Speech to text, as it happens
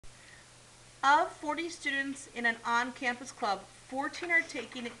Of 40 students in an on-campus club, 14 are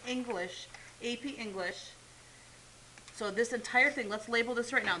taking English, AP English. So this entire thing, let's label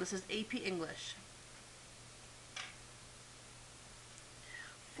this right now. This is AP English.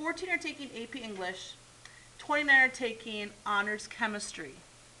 14 are taking AP English. 29 are taking honors chemistry.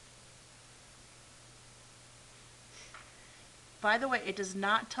 By the way, it does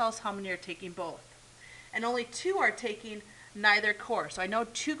not tell us how many are taking both. And only 2 are taking neither course. So I know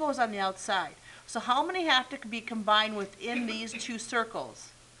 2 goes on the outside. So how many have to be combined within these 2 circles?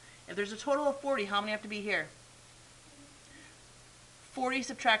 If there's a total of 40, how many have to be here? 40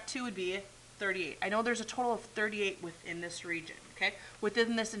 subtract 2 would be 38. I know there's a total of 38 within this region, okay?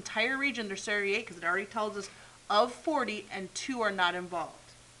 Within this entire region, there's 38 because it already tells us of 40 and 2 are not involved.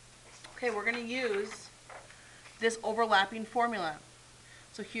 Okay, we're going to use this overlapping formula.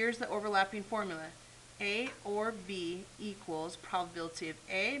 So here's the overlapping formula. A or B equals probability of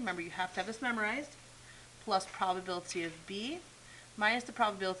A. Remember, you have to have this memorized. Plus probability of B minus the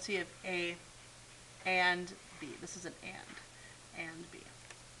probability of A and B. This is an and B.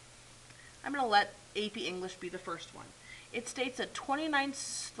 I'm going to let AP English be the first one. It states that 29,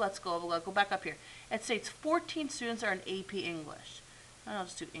 let's go back up here. It states 14 students are in AP English. I'll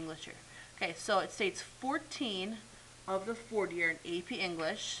just do English here. Okay, so it states 14 of the 40 are in AP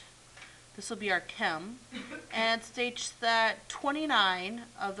English. This will be our chem. And it states that 29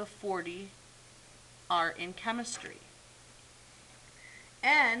 of the 40 are in chemistry.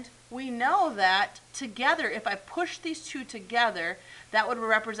 And we know that together, if I push these 2 together, that would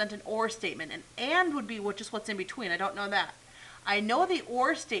represent an or statement. And would be just what's in between. I don't know that. I know the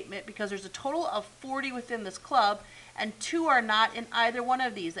or statement because there's a total of 40 within this club, and 2 are not in either one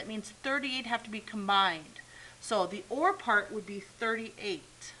of these. That means 38 have to be combined. So the or part would be 38.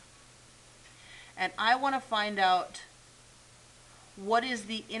 And I want to find out what is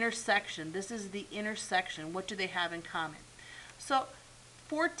the intersection. This is the intersection. What do they have in common? So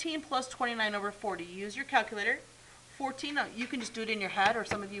 14 plus 29 over 40. Use your calculator. 14, you can just do it in your head, or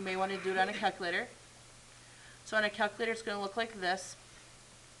some of you may want to do it on a calculator. So on a calculator, it's going to look like this.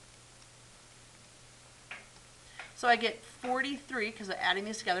 So I get 43, because I'm adding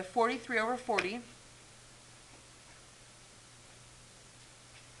these together, 43 over 40.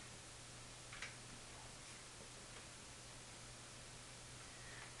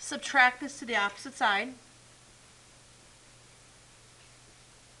 Subtract this to the opposite side.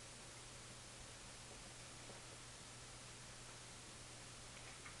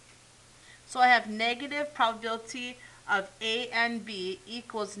 So I have negative probability of A and B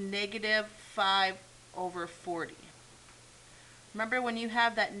equals negative 5 over 40. Remember, when you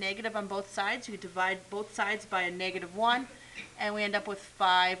have that negative on both sides, you divide both sides by a negative 1, and we end up with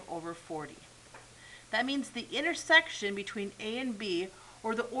 5 over 40. That means the intersection between A and B,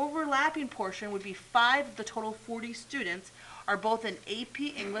 or the overlapping portion, would be 5 of the total 40 students are both in AP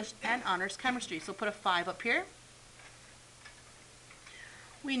English and Honors Chemistry. So put a 5 up here.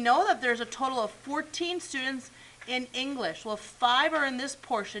 We know that there's a total of 14 students in English. Well, 5 are in this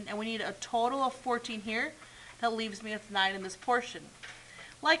portion, and we need a total of 14 here. That leaves me with 9 in this portion.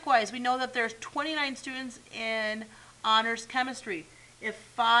 Likewise, we know that there's 29 students in Honors Chemistry. If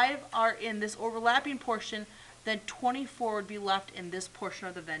 5 are in this overlapping portion, then 24 would be left in this portion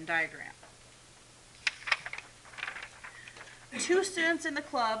of the Venn diagram. 2 students in the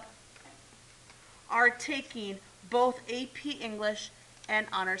club are taking both AP English and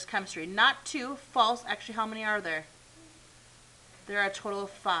Honors Chemistry. Not 2, false. Actually, how many are there? There are a total of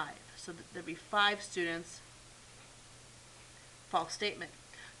 5. So there'd be 5 students. False statement.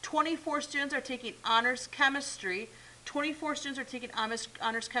 24 students are taking Honors Chemistry. 24 students are taking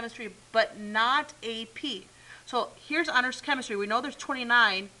Honors Chemistry, but not AP. So here's Honors Chemistry. We know there's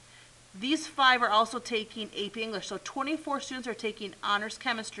 29. These 5 are also taking AP English. So 24 students are taking Honors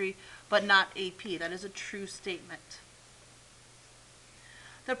Chemistry, but not AP. That is a true statement.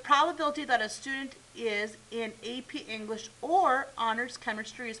 The probability that a student is in AP English or Honors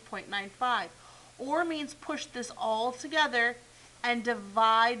Chemistry is 0.95. Or means push this all together and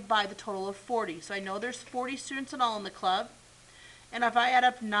divide by the total of 40. So I know there's 40 students in all in the club. And if I add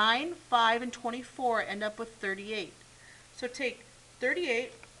up 9, 5, and 24, I end up with 38. So take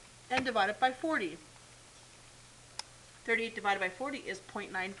 38 and divide it by 40. 38 divided by 40 is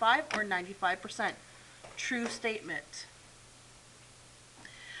 0.95 or 95%. True statement.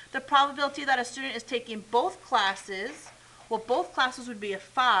 The probability that a student is taking both classes, well, both classes would be a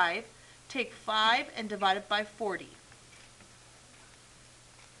 5. Take 5 and divide it by 40.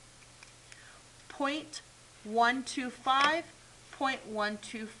 0.125,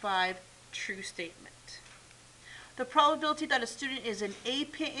 0.125, true statement. The probability that a student is in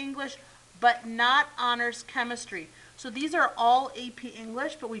AP English but not honors chemistry. So these are all AP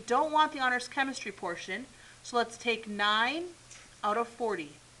English, but we don't want the honors chemistry portion. So let's take 9 out of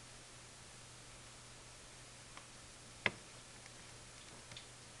 40.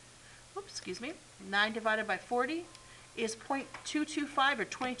 Oops, excuse me. 9 divided by 40 is 0.225 or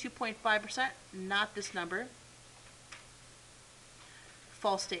 22.5%, not this number.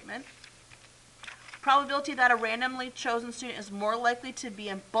 False statement. Probability that a randomly chosen student is more likely to be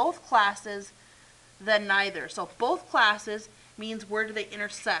in both classes than neither. So both classes means where do they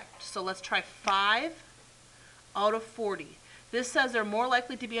intersect? So let's try 5 out of 40. This says they're more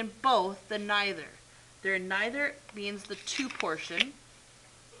likely to be in both than neither. They're in neither means the 2 portion.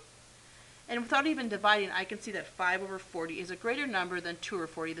 And without even dividing, I can see that 5 over 40 is a greater number than 2 over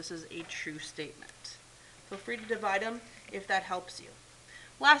 40. This is a true statement. Feel free to divide them if that helps you.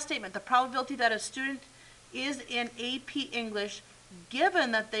 Last statement, the probability that a student is in AP English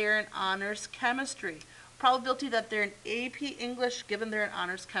given that they are in honors chemistry. Probability that they're in AP English given they're in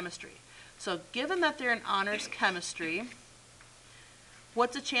honors chemistry. So given that they're in honors chemistry,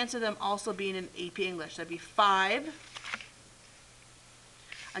 what's the chance of them also being in AP English? That'd be 5.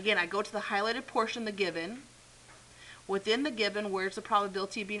 Again, I go to the highlighted portion, the given. Within the given, where's the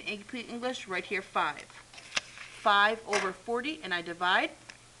probability of being AP English? Right here, 5. 5 over 40, and I divide.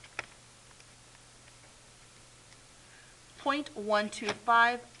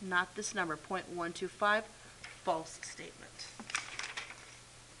 0.125, not this number, 0.125, false statement.